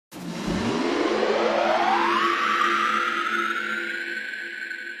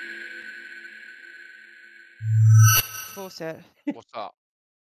force it. What's up?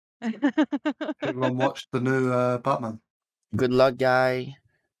 Everyone watch the new Batman. Good luck, guy.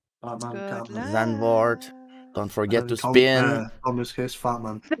 Batman, Good Catman. Zandvoort. Don't forget to Tom- spin. Thomas Case,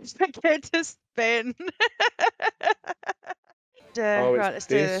 Fatman. Forget to spin. Oh, Right, let's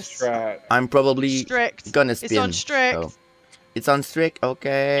do this this. track. I'm probably Strict. gonna spin. It's on strict. so- It's on strict.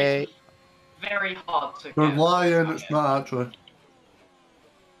 Okay. Very hard to You're get. lying, it's not actually.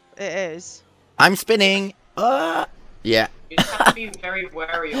 It is. I'm spinning. Yeah. You just have to be very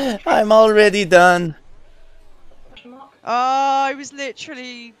wary of I'm already done. question mark. Oh, I was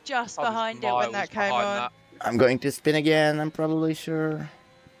literally just I was behind it when miles that came behind on. that. I'm going to spin again. I'm probably sure.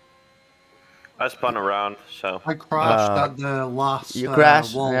 I spun around, so. I crashed at the last You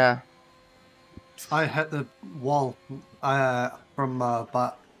crashed. wall. Yeah. I hit the wall from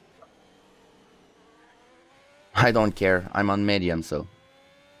back. I don't care. I'm on medium, so.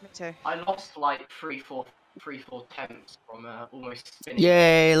 Me too. I lost like 3-4 tenths from almost spinning.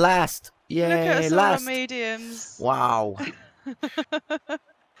 Yay, last. Look at Yay, us all last. on mediums. Wow.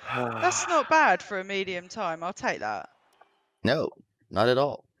 That's not bad for a medium time. I'll take that. No, not at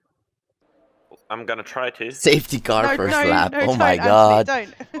all. I'm gonna try to. Safety car No, first no, lap. no, Oh don't, my Anthony, god.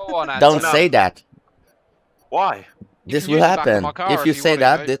 don't. Go on, Don't Anthony. say that. Why? This can will use the back of happen. my car If if you you say want it,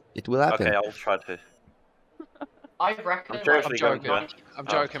 that, mate. it will happen. Okay, I'll try to. I reckon. I'm seriously joking. going to. I'm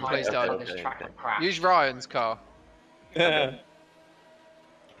joking, please okay, don't. This okay, track okay. will crash. Use Ryan's car.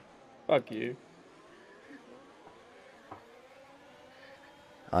 Fuck you.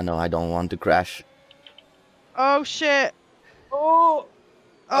 Oh no, I don't want to crash. Oh shit. Oh!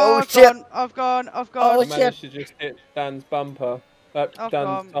 Oh, I've shit. gone. I've gone. I've Oh, gone. I managed to just hit Dan's bumper. Dan's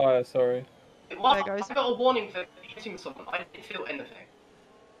gone. tyre, sorry. What? There goes. I got a warning for hitting someone. I didn't feel anything.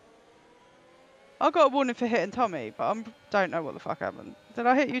 I got a warning for hitting Tommy, but I don't know what the fuck happened. Did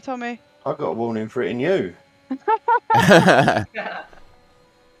I hit you, Tommy? I got a warning for hitting you.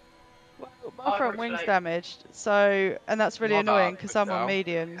 My front wing's damaged, so and that's really My annoying bad, because I'm on Michelle.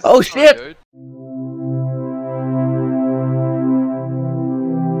 mediums. Oh Sorry, shit! dude.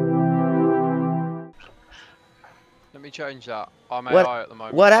 Let me change that. I'm What- AI at the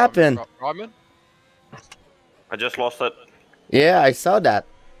moment. what so I'm happened? Ryman? I just lost it. Yeah, I saw that.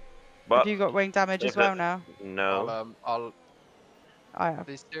 But Have you got wing damage as well now? no. I have.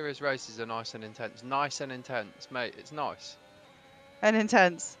 These series races are nice and intense. Nice and intense, mate. It's nice. And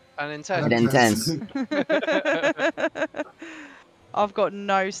intense. And intense. Intense. I've got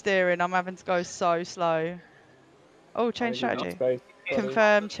no steering. I'm having to go so slow. Oh, change strategy.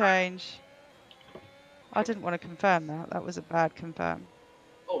 Confirm change. I didn't want to confirm that. That was a bad confirm.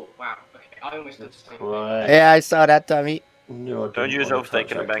 Oh wow. Okay, I almost did the same thing. Right. Yeah, I saw that, Tommy. No, I Don't didn't use wanna overtaking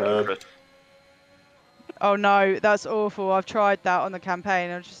touch and that banking, curb. Chris. Oh no, that's awful. I've tried that on the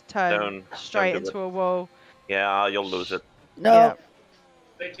campaign. I just turned Don't straight do into it. a wall. Yeah, you'll lose it. No. Yeah.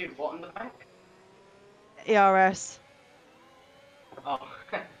 They do what in the bank? ERS. Oh,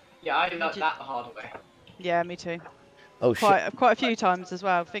 yeah, I learned that the hard way. Yeah, me too. Oh shit. Quite a few times as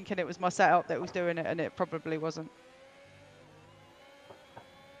well, thinking it was my setup that was doing it, and it probably wasn't.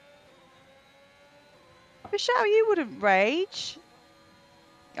 Michelle, you wouldn't rage.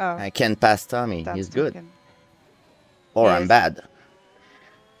 Oh, I can't pass Tommy. Dan's He's good. talking. Or I'm Yes. bad.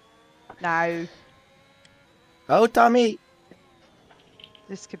 No, Oh, Tommy.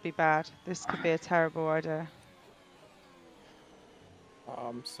 this could be bad. This could be a terrible idea.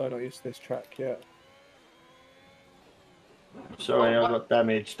 I'm so not used to this track yet. Sorry, I got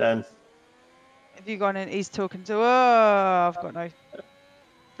damaged then. Have you gone in? He's talking to. Oh, I've got no.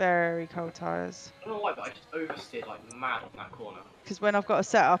 Very cold tires. I don't know why, but I just oversteered like mad on that corner. Because when I've got a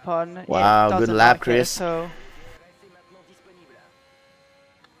setup on, Wow, it good doesn't lap, like Chris. It at all.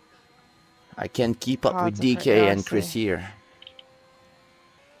 I can keep up Hard with to fit, DK yeah, I and Chris see. here.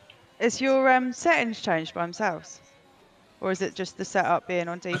 Is your settings changed by themselves, or is it just the setup being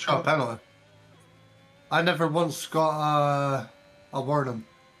on I shot a default? penalty. I never once got a warning.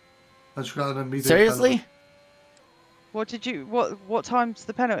 I just got an immediate Seriously? penalty. What did you? What time's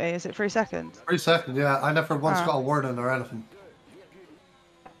the penalty? Is it 3 seconds? 3 seconds, yeah. I never once Ah. got a warning or anything.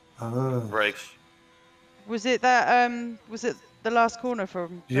 Brakes. Was it that? Was it the last corner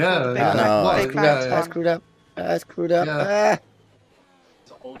from? before Yeah, the big yeah. Oh no, I big screwed bounce up. I one? screwed up. I screwed up. Yeah.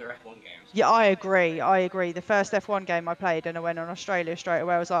 It's older F1 games. Yeah, I agree. I agree. The first F1 game I played, and I went on Australia straight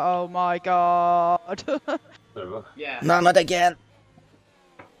away. I was like, oh my god. Yeah. No, not again.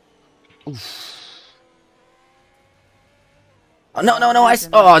 Oof. Oh, no, no, no.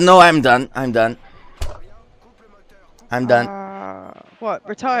 Oh no, I'm done. I'm done. I'm done. What?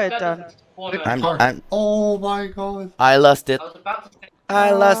 Retired done? I'm. Oh my god. I lost it. I was about to say,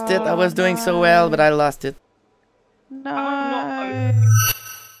 I lost it. I was doing so well, but I lost it. No.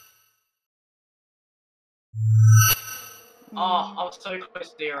 Oh, I was so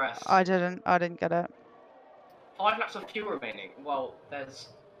close to DRS. I didn't get it. 5 laps of fuel remaining. Well, there's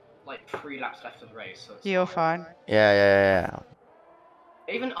like 3 laps left of the race. So it's You're fine. Yeah.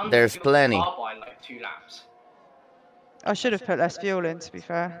 Even under There's fuel plenty. car by like 2 laps. I should have put less fuel in, to be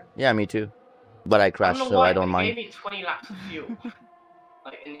fair. Yeah, me too. But I crashed, so I don't It mind. gave me 20 laps of fuel.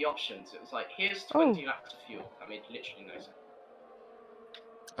 Like in the options, it was like, here's 20 laps of fuel. I made literally no sense.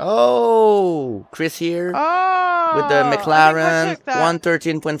 Oh, Chris here with the McLaren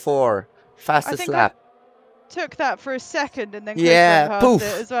 113.4, fastest lap. Took that for a second and then Chris Yeah, went past poof.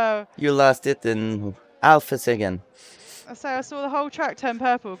 it as well. You lost it in half a second. I saw the whole track turn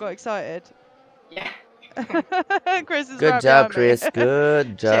purple, got excited. Yeah. Chris is Good right job, behind me. Chris.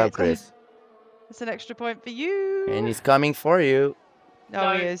 Good job, Shit. Chris. It's an extra point for you. And he's coming for you.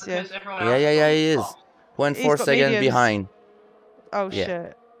 No, he is, yeah. Yeah, he is. 0.4 seconds mediums. behind. Oh, Yeah.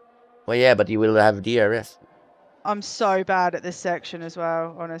 shit. Well, yeah, but he will have DRS. I'm so bad at this section as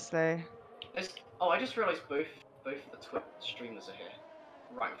well, honestly. Oh, I just realised both the Twitch streamers are here,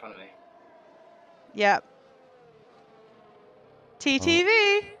 right in front of me. Yep.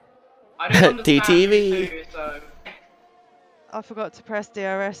 TTV. I don't understand TTV. too, so... I forgot to press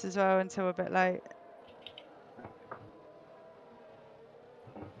DRS as well until a bit late.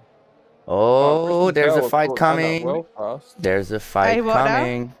 Oh, there's a fight caught Dan up coming. well fast. There's a fight what now?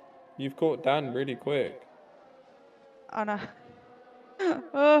 coming. You've caught Dan really quick. Oh no.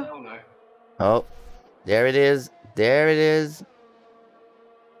 Oh no. Oh, there it is. There it is.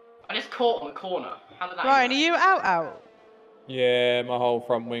 I just caught on the corner. How did that Ryan, are happen? you out? Yeah, my whole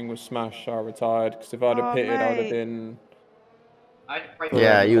front wing was smashed, so I retired. Because if I'd have Oh, pitted, I'd have mate. been...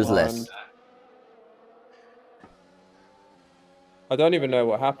 Yeah, useless. I don't even know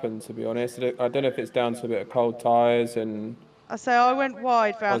what happened, to be honest. I don't know if it's down to a bit of cold tyres and... I say I went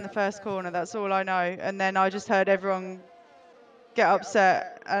wide round the first corner, that's all I know. And then I just heard everyone get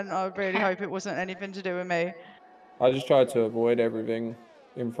upset, and I really hope it wasn't anything to do with me. I just tried to avoid everything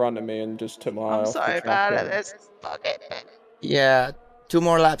in front of me and just took my eye I'm off so the track. bad at this. Yeah, 2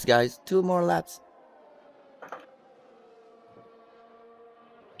 more laps, guys. 2 more laps.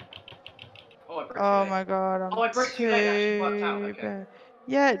 Oh my god, I'm I broke too late, it actually worked out, too okay. bad.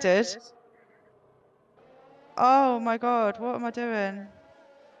 Yeah, it did. Oh my god, what am I doing?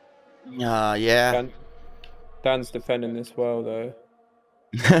 Yeah. Dan's defending this well, though.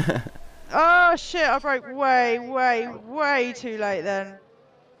 Oh shit, I broke way too late then.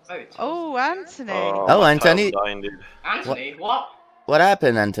 Oh, Anthony. Oh, my Anthony. tires are dying, dude. Anthony, what? What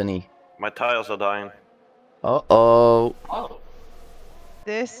happened, Anthony? My tires are dying. Uh-oh. Oh.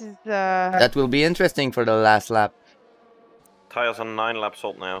 This is That will be interesting for the last lap. Tires are 9 laps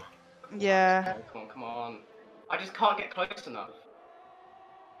old now. yeah. Come on. I just can't get close enough.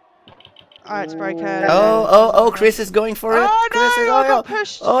 I had to break early. Oh, Chris is going for it. Oh Chris is no, I got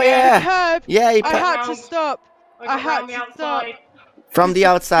pushed Oh in yeah. the curb. Yeah, he I had to stop. I had to stop. from the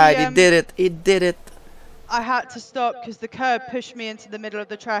outside. He The, did it. He did it. I had to stop because the curb pushed me into the middle of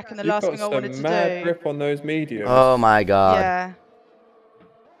the track, and the You've last got thing I some wanted to mad do. grip on those mediums. Oh my god. Yeah.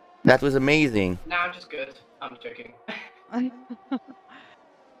 That was amazing. Nah, I'm just good. I'm joking.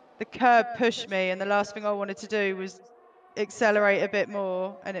 The curb pushed me, and the last thing I wanted to do was accelerate a bit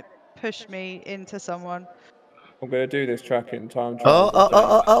more, and it pushed me into someone. I'm going to do this track in time trial.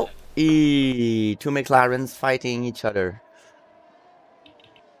 Oh. Two McLarens fighting each other.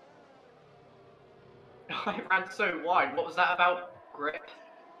 I ran so wide. What was that about? Grip?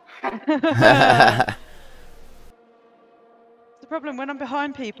 The problem when I'm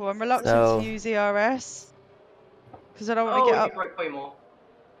behind people, I'm reluctant to use ERS because I don't want to get up. Broke way more.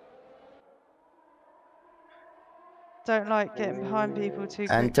 Don't like getting behind people too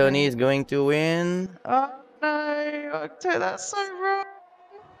quickly. Anthony is going to win. Oh no, that's so wrong.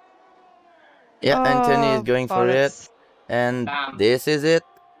 Yeah, Anthony is going for it. bollocks. And this is it.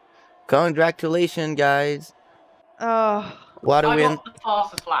 Congratulations, guys. Oh. What a I win. got the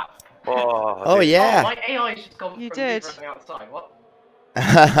fastest lap. Oh, dude. yeah. Oh, my AI's just gone You from did. running outside. What?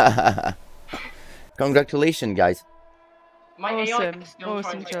 Congratulations, guys. My AI Awesome. is still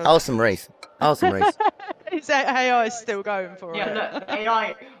Awesome trying to... job. Awesome race. Awesome race. His AI is still going for Yeah, it. look, the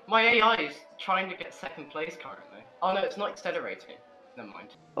AI... My AI is trying to get second place currently. Oh no, it's not accelerating. Never mind.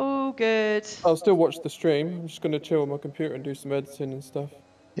 All good. I'll still watch the stream. I'm just going to chill on my computer and do some editing and stuff.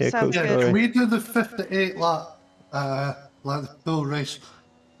 Sounds Yeah, good. can we do the 58 lap, like the full race,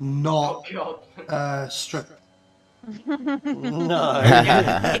 not Oh god. strict? No.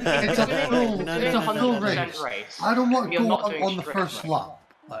 It's a full race. I don't want to We are go not doing on the strict first mode.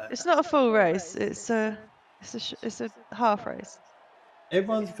 lap. It's not a full race. It's a. It's a half race.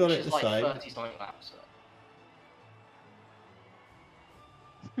 Everyone's got Which it is the like same. 39 laps.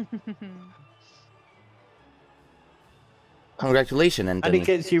 Congratulations, And Anthony. it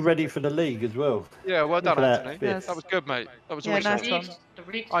gets you ready for the league as well. Yeah, well done, Look at Anthony. that. That was good, mate. That was Yeah, really nice good.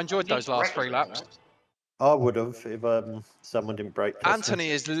 one. I enjoyed those last 3 laps. I would have if someone didn't break.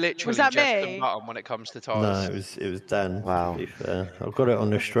 Anthony is literally that Jensen me? Button when it comes to No, tyres. it was Dan. Wow. To be fair, I got it on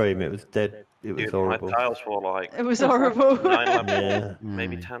the stream. It was dead. It was Dude, horrible. my tiles were like It was horrible. 9 laps Yeah. old,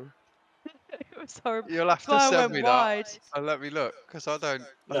 maybe Mm. 10. It was horrible. You'll have to Mine send went me wide. that and let me look, because I don't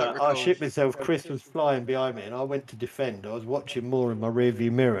No, recall. I shit myself. Chris was flying behind me, and I went to defend. I was watching more in my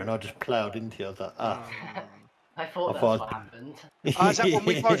rearview mirror, and I just ploughed into you. I was like, ah. I thought I that's thought- what happened. Oh, is that when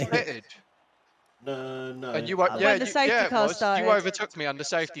we both pitted? No. And you, I- yeah, When the you, safety yeah, it car was. started. You overtook me under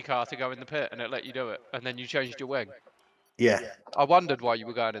safety car to go in the pit, and it let you do it, and then you changed your wing. Yeah. I wondered why you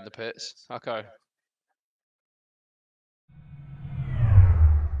were going in the pits. Okay.